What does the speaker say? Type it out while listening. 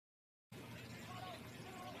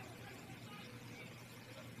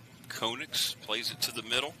Konix plays it to the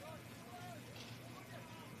middle.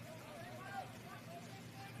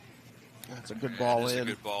 That's a good ball in. A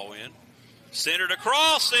good ball in. Centered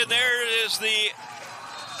across, and there is the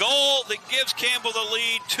goal that gives Campbell the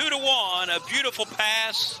lead, 2-1. A beautiful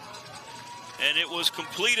pass, and it was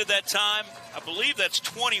completed that time. I believe that's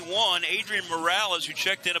 21. Adrian Morales, who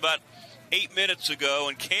checked in about 8 minutes ago,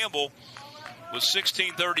 and Campbell, with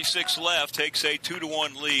 16:36 left, takes a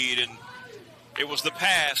 2-1 lead, and it was the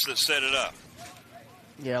pass that set it up.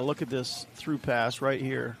 Yeah, look at this through pass right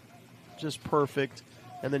here. Just perfect.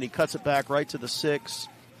 And then he cuts it back right to the 6.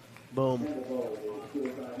 Boom.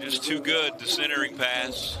 Just too good, the centering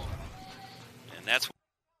pass. And that's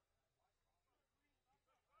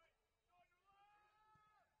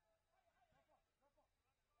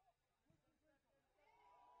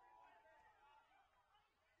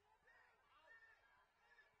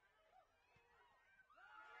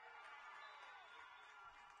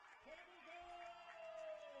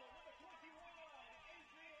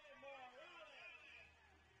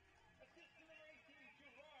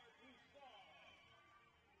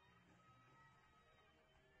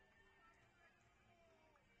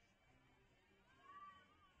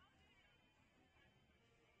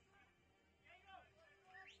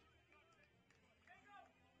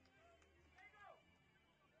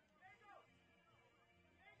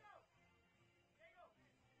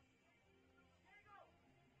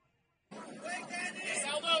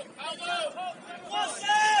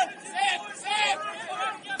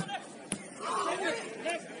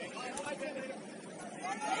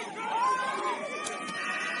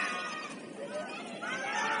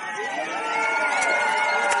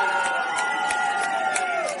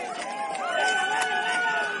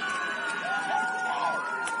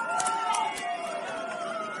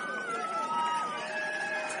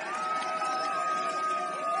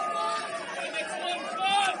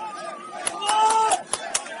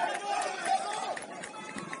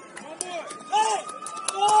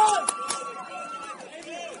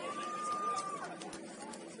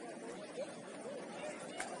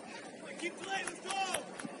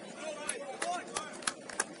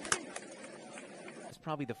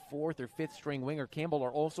probably the 4th or 5th string winger. Campbell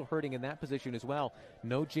are also hurting in that position as well.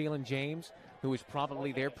 No Jalen James, who is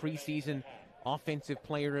probably their preseason offensive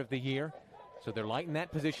player of the year. So they're light in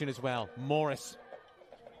that position as well. Morales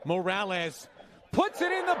puts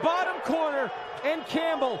it in the bottom corner, and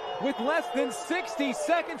Campbell, with less than 60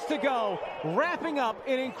 seconds to go, wrapping up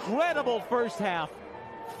an incredible first half.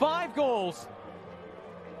 5 goals.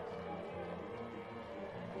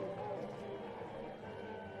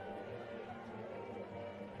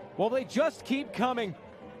 Well, they just keep coming.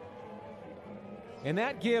 And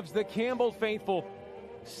that gives the Campbell faithful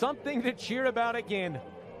something to cheer about again.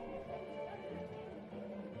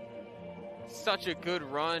 Such a good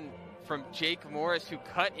run from Jake Morris, who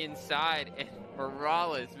cut inside, and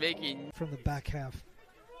Morales making... From the back half.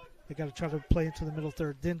 They got to try to play into the middle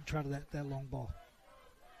third, then try to that long ball.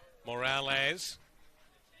 Morales.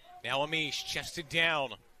 Now Amish chested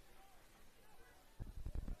down.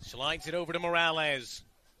 Slides it over to Morales.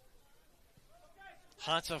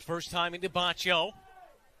 Hata first time into Baccio.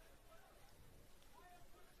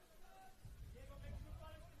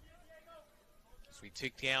 As we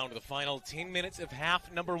tick down to the final 10 minutes of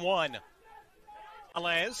half number 1.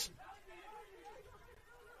 Morales.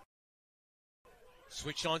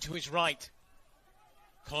 Switch on to his right.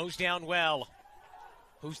 Close down well.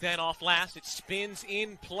 Who's that off last? It spins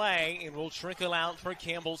in play and will trickle out for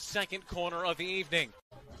Campbell's second corner of the evening.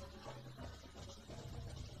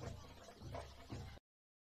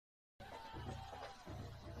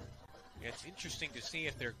 It's interesting to see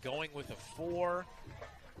if they're going with a 4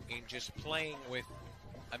 and just playing with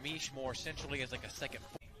Amish more centrally as like a second.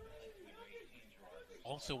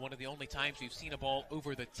 Also, one of the only times we've seen a ball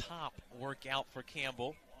over the top work out for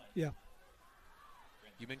Campbell. Yeah.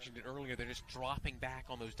 You mentioned it earlier, they're just dropping back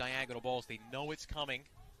on those diagonal balls. They know it's coming.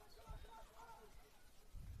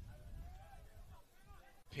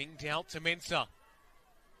 Pinged out to Mensah.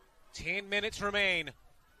 10 minutes remain.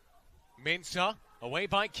 Mensah away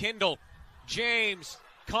by Kendall. James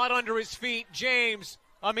caught under his feet. James,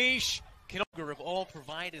 Amish, Kilger have all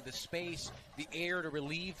provided the space, the air to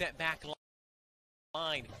relieve that back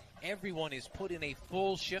line. Everyone is put in a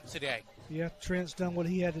full shift today. Yeah, Trent's done what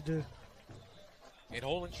he had to do. And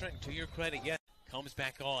Olin Trent, to your credit, yes, comes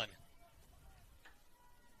back on.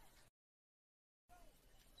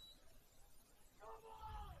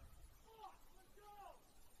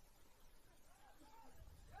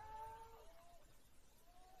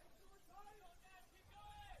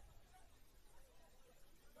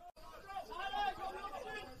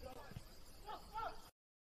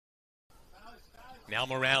 Now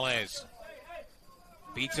Morales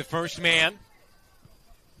beats a first man.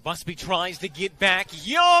 Busby tries to get back.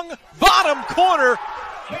 Young, bottom corner.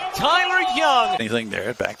 Tyler Young. Anything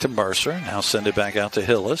there. Back to Mercer. Now send it back out to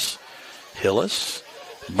Hillis. Hillis.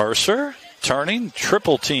 Mercer. Turning.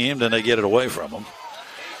 Triple teamed, and they get it away from him.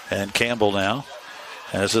 And Campbell now,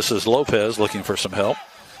 as this is Lopez looking for some help.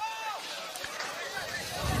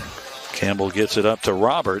 Campbell gets it up to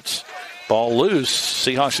Roberts. Ball loose.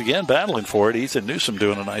 Seahawks again battling for it. Ethan Newsom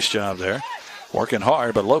doing a nice job there. Working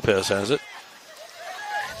hard, but Lopez has it.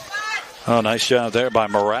 Oh, nice job there by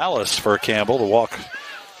Morales for Campbell to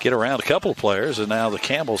get around a couple of players, and now the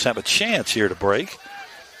Campbells have a chance here to break.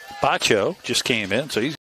 Bacho just came in, so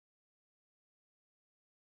he's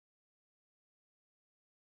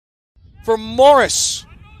for Morris.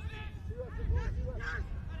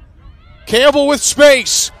 Campbell with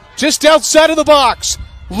space, just outside of the box,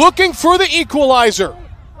 looking for the equalizer.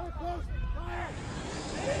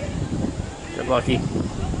 Good lucky.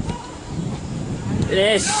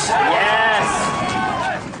 Finish. Yes.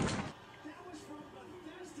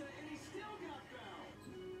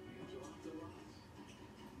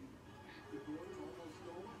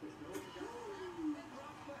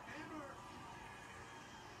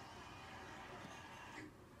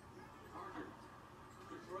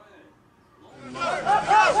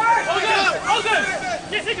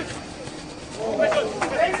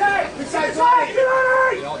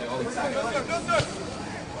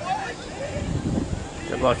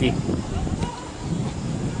 Good lucky.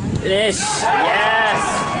 Finish. Yes.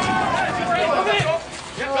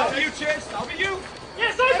 That'll be you, Chase. That'll be you.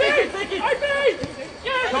 Yes, I be.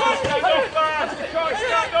 Yes.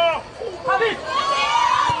 Stand off.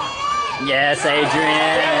 Yes,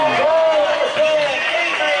 Adrian.